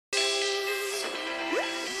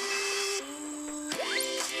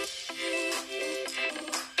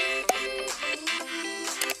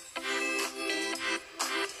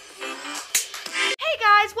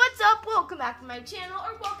back to my channel,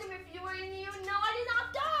 or welcome if you are new. No, I did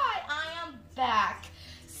not die. I am back.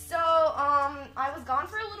 So, I was gone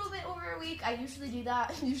for a little bit over a week. I usually do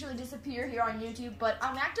that. I usually disappear here on YouTube, but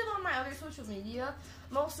I'm active on my other social media.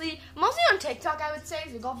 Mostly on TikTok, I would say.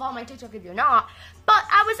 So go follow my TikTok if you're not. But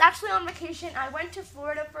I was actually on vacation. I went to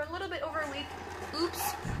Florida for a little bit over a week.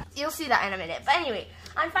 Oops. You'll see that in a minute. But anyway,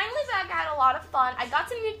 I'm finally back. I had a lot of fun. I got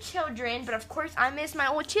some new children, but of course I miss my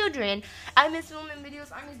old children. I miss filming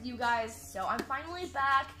videos. I miss you guys. So I'm finally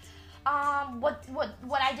back.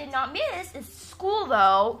 What I did not miss is school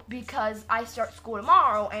though, because I start school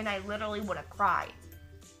tomorrow and I literally would have cried.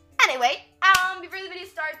 Anyway, before the video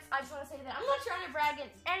starts, I just want to say that I'm not trying to brag in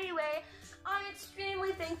any way. I'm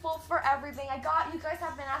extremely thankful for everything I got. You guys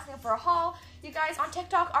have been asking for a haul. You guys on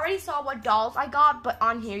TikTok already saw what dolls I got, but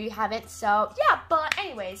on here you haven't. So yeah, but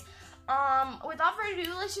anyways, without further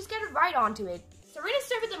ado, let's just get right onto it. So we're gonna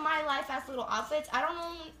start with the My Life As little outfits. I don't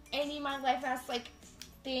own any My Life As like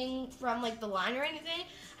thing from like the line or anything.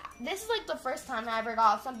 This is like the first time I ever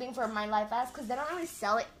got something for My Life As, because they don't really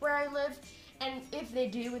sell it where I live, and if they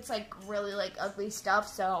do, it's like really like ugly stuff.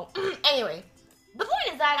 So anyway, the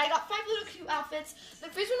point is that I got 5 little cute outfits. The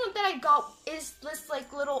first one that I got is this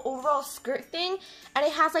like little overall skirt thing, and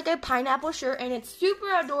it has like a pineapple shirt, and it's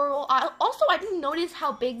super adorable. I didn't notice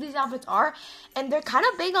how big these outfits are, and they're kind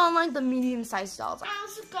of big on like the medium-sized dolls. I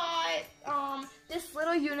also got this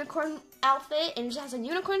little unicorn outfit, and it just has a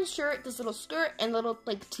unicorn shirt, this little skirt, and little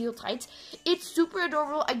like teal tights. It's super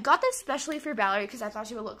adorable. I got this especially for Valerie because I thought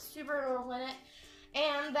she would look super adorable in it.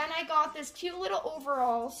 And then I got this cute little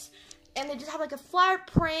overalls, and they just have like a flower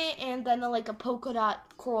print and then like a polka dot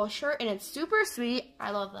coral shirt, and it's super sweet.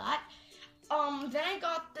 I love that. Then I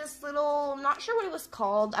got this little, not sure what it was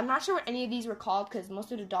called. I'm not sure what any of these were called because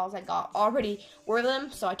most of the dolls I got already wore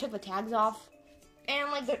them, so I took the tags off.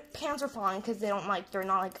 And like the pants are fine because they're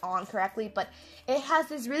not like on correctly, but it has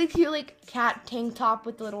this really cute like cat tank top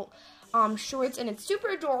with little shorts, and it's super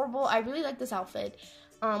adorable. I really like this outfit.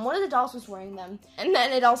 One of the dolls was wearing them, and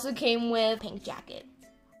then it also came with a pink jacket.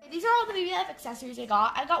 These are all the Byeeee accessories I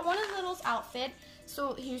got. I got one of the little's outfit.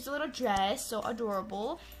 So here's the little dress, so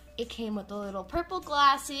adorable. It came with the little purple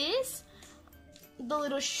glasses, the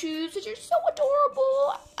little shoes, which are so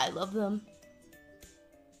adorable. I love them.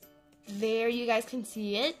 There, you guys can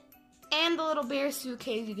see it. And the little bear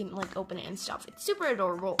suitcase, you can like open it and stuff. It's super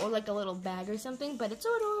adorable, or like a little bag or something, but it's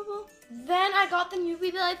so adorable. Then I got the new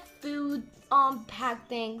Byeeee food pack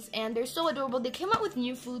things, and they're so adorable. They came out with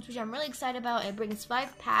new foods, which I'm really excited about. It brings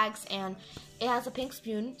 5 packs, and it has a pink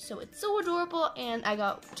spoon, so it's so adorable. And I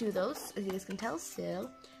got 2 of those, as you guys can tell. So,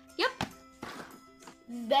 yep.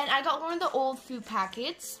 Then I got one of the old food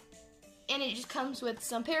packets, and it just comes with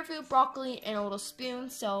some pear food, broccoli, and a little spoon.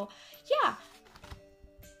 So, yeah.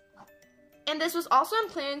 And this was also on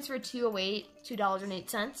clearance for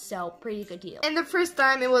 $2.08, so pretty good deal. And the first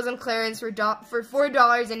time it was on clearance for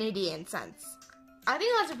 $4.88. I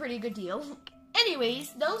think that's a pretty good deal.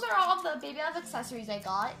 Anyways, those are all of the Byeeee accessories I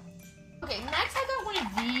got. Okay, next I got one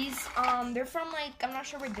of these. They're from like, I'm not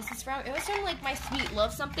sure where this is from. It was from like My Sweet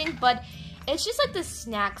Love something, but it's just like the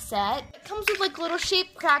snack set. It comes with like little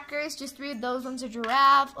shaped crackers, just 3 of those. One's a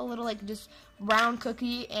giraffe, a little like just round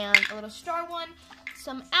cookie, and a little star one.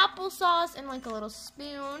 Some applesauce, and like a little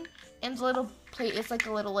spoon, and the little plate is like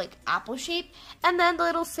a little like apple shape, and then the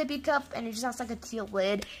little sippy cup, and it just has like a teal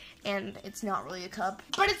lid, and it's not really a cup,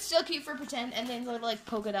 but it's still cute for pretend. And then the little like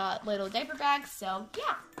polka dot little diaper bag. So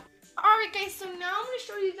yeah. Alright guys, so now I'm going to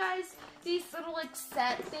show you guys these little like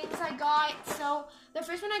set things I got. So the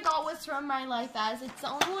first one I got was from My Life As. It's the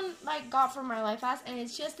only one I got from My Life As, and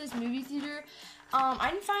it's just this movie theater. I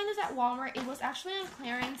didn't find this at Walmart. It was actually on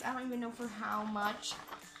clearance. I don't even know for how much.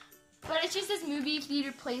 But it's just this movie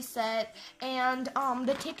theater play set, and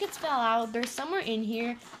the tickets fell out. They're somewhere in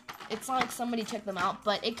here. It's not like somebody took them out,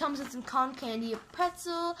 but it comes with some cotton candy, a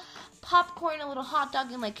pretzel, popcorn, a little hot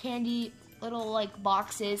dog, and like candy little like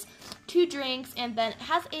boxes, 2 drinks, and then it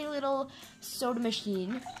has a little soda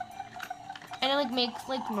machine, and it like makes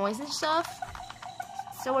like noise and stuff.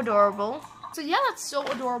 So adorable. So yeah, that's so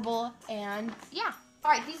adorable. And yeah,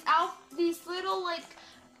 all right, these little like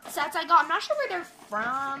sets I got, I'm not sure where they're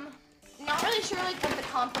from. Not really sure like what the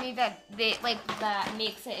company that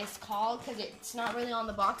makes it is called, because it's not really on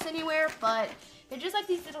the box anywhere, but they're just like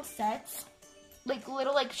these little sets, like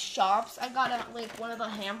little like shops. I got at like one of the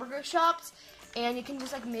hamburger shops, and you can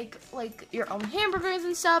just like make like your own hamburgers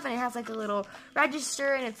and stuff, and it has like a little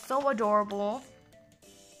register, and it's so adorable.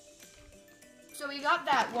 So we got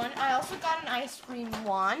that one. I also got an ice cream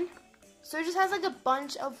one. So it just has like a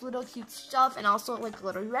bunch of little cute stuff, and also like a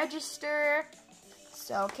little register.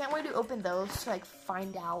 So can't wait to open those to like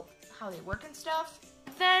find out how they work and stuff.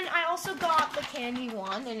 Then I also got the candy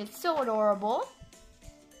one, and it's so adorable.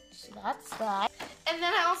 So that's that. And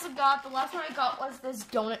then I also got, the last one I got was this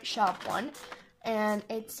donut shop one. And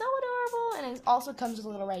it's so adorable, and it also comes with a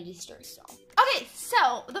little register, so. Okay,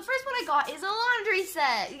 so the first one I got is a laundry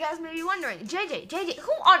set. You guys may be wondering, JJ,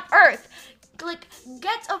 who on earth, like,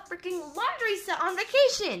 gets a freaking laundry set on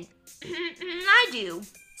vacation? I do.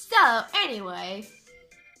 So, anyway,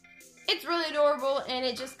 it's really adorable, and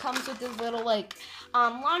it just comes with this little, like,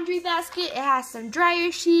 laundry basket. It has some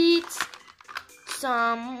dryer sheets,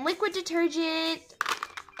 some liquid detergent,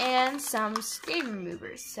 and some stain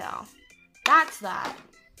removers, so that's that.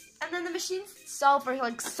 And then the machines itself are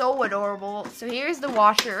like so adorable. So here's the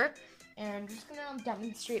washer, and I'm just gonna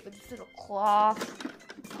demonstrate with this little cloth.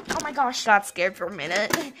 Oh my gosh, got scared for a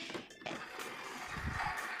minute.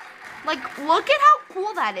 Like, look at how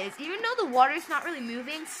cool that is. Even though the water's not really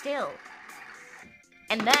moving, still.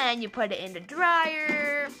 And then you put it in the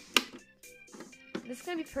dryer. This is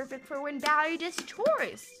gonna be perfect for when Byeeee does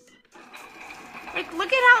chores. Like,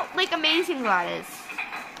 look at how, like, amazing that is.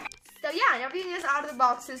 So yeah, and everything is out of the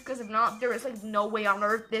boxes, because if not, there is like no way on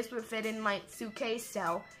earth this would fit in my suitcase,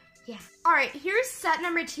 so yeah. Alright, here's set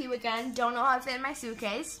number 2 again. Don't know how to fit in my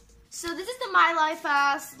suitcase. So this is the My Life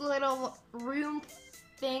ass little room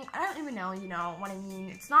thing. I don't even know, you know what I mean.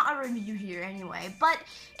 It's not a review here anyway, but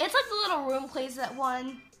it's like the little room place that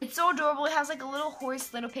one. It's so adorable. It has like a little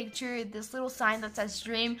horse, little picture, this little sign that says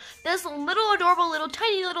dream, this little adorable, little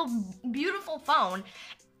tiny, little beautiful phone,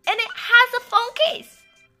 and it has a phone case.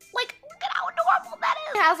 Like, look at how adorable that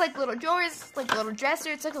is. It has like little drawers, like a little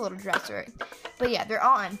dresser. It's like a little dresser. But yeah, they're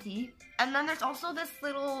all empty. And then there's also this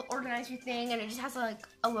little organizer thing, and it just has like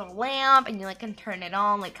a little lamp, and you like can turn it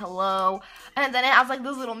on, like hello. And then it has like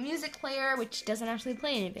this little music player, which doesn't actually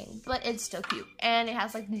play anything, but it's still cute. And it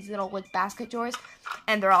has like these little like basket drawers,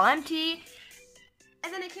 and they're all empty.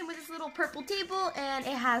 And then it came with this little purple table, and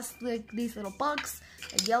it has like these little bugs,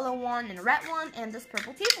 a yellow one and a red one, and this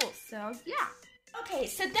purple table. So yeah. Okay,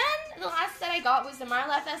 so then the last set I got was the My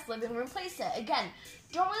Life as living room playset. Again,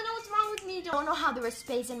 don't really know what's wrong with me. Don't know how there was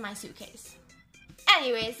space in my suitcase.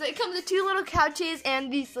 Anyway, so it comes with 2 little couches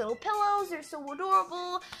and these little pillows. They're so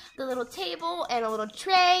adorable. The little table and a little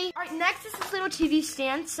tray. All right, next is this little TV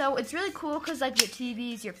stand. So it's really cool because like your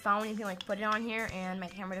TV's your phone. You can like put it on here, and my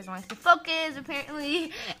camera doesn't like to focus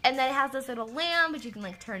apparently. And then it has this little lamp, but you can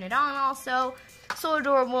like turn it on also. So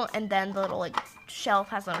adorable. And then the little like shelf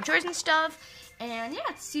has little drawers and stuff. And yeah,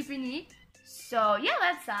 it's super neat. So yeah,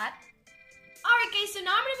 that's that. Alright guys, so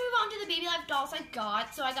now I'm going to move on to the Baby Life dolls I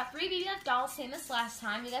got. So I got 3 Baby Life dolls, same as last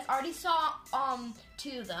time. You guys already saw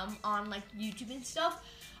 2 of them on like YouTube and stuff.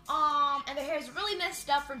 And their hair is really messed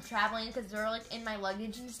up from traveling because they're like in my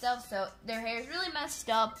luggage and stuff. So their hair is really messed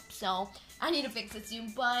up, so I need to fix it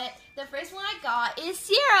soon. But the first one I got is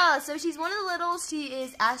Sierra. So she's one of the littles. She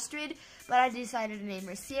is Astrid, but I decided to name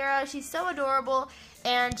her Sierra. She's so adorable,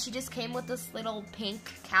 and she just came with this little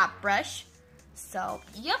pink cap brush. So,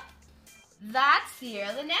 yep, that's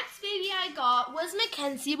Sierra. The next baby I got was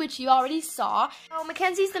Mackenzie, which you already saw. Oh,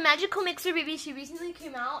 Mackenzie's the magical mixer baby. She recently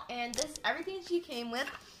came out, and this is everything she came with.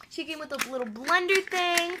 She came with a little blender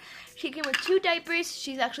thing. She came with 2 diapers.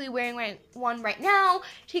 She's actually wearing one right now.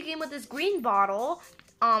 She came with this green bottle,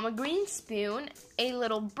 a green spoon, a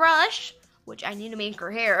little brush, which I need to make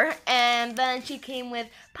her hair, and then she came with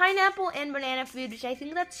pineapple and banana food, which I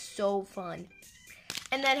think that's so fun.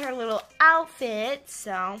 And then her little outfit,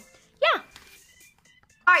 so yeah.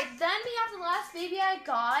 Alright, then we have the last baby I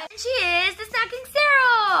got, and she is the Snacking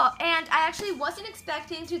Sarah! And I actually wasn't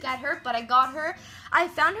expecting to get her, but I got her. I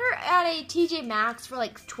found her at a TJ Maxx for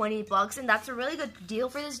like 20 bucks, and that's a really good deal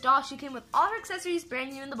for this doll. She came with all her accessories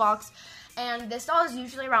brand new in the box, and this doll is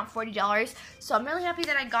usually around $40, so I'm really happy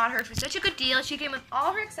that I got her for such a good deal. She came with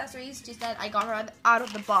all her accessories, just that I got her out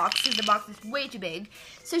of the box, because the box is way too big.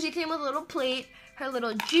 So she came with a little plate, her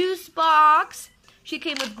little juice box. She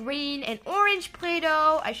came with green and orange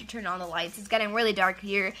Play-Doh. I should turn on the lights. It's getting really dark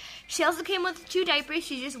here. She also came with 2 diapers.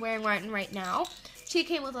 She's just wearing one right now. She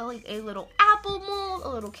came with a little apple mold, a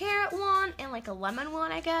little carrot one, and like a lemon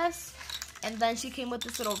one, I guess. And then she came with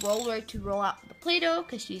this little roller to roll out the Play-Doh,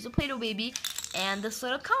 because she's a Play-Doh baby, and this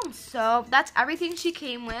little comb. So that's everything she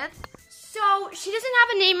came with. So she doesn't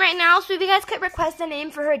have a name right now, so if you guys could request a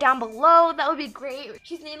name for her down below, that would be great.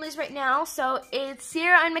 She's nameless right now, so it's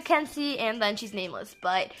Sierra and Mackenzie, and then she's nameless.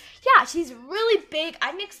 But yeah, she's really big.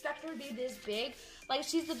 I didn't expect her to be this big. Like,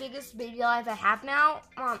 she's the biggest baby alive I have now.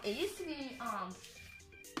 It used to be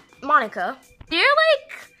Monica. They're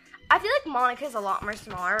like, I feel like Monica's a lot more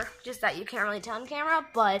smaller, just that you can't really tell on camera,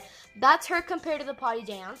 but that's her compared to the potty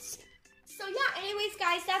dance. So yeah, anyways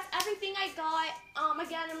guys, that's everything I got.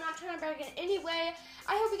 Again, I'm not trying to brag in any way.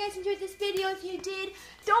 I hope you guys enjoyed this video. If you did,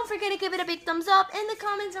 don't forget to give it a big thumbs up. In the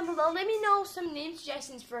comments down below, let me know some name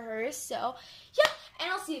suggestions for her. So yeah,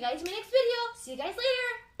 and I'll see you guys in my next video. See you guys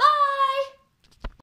later. Bye!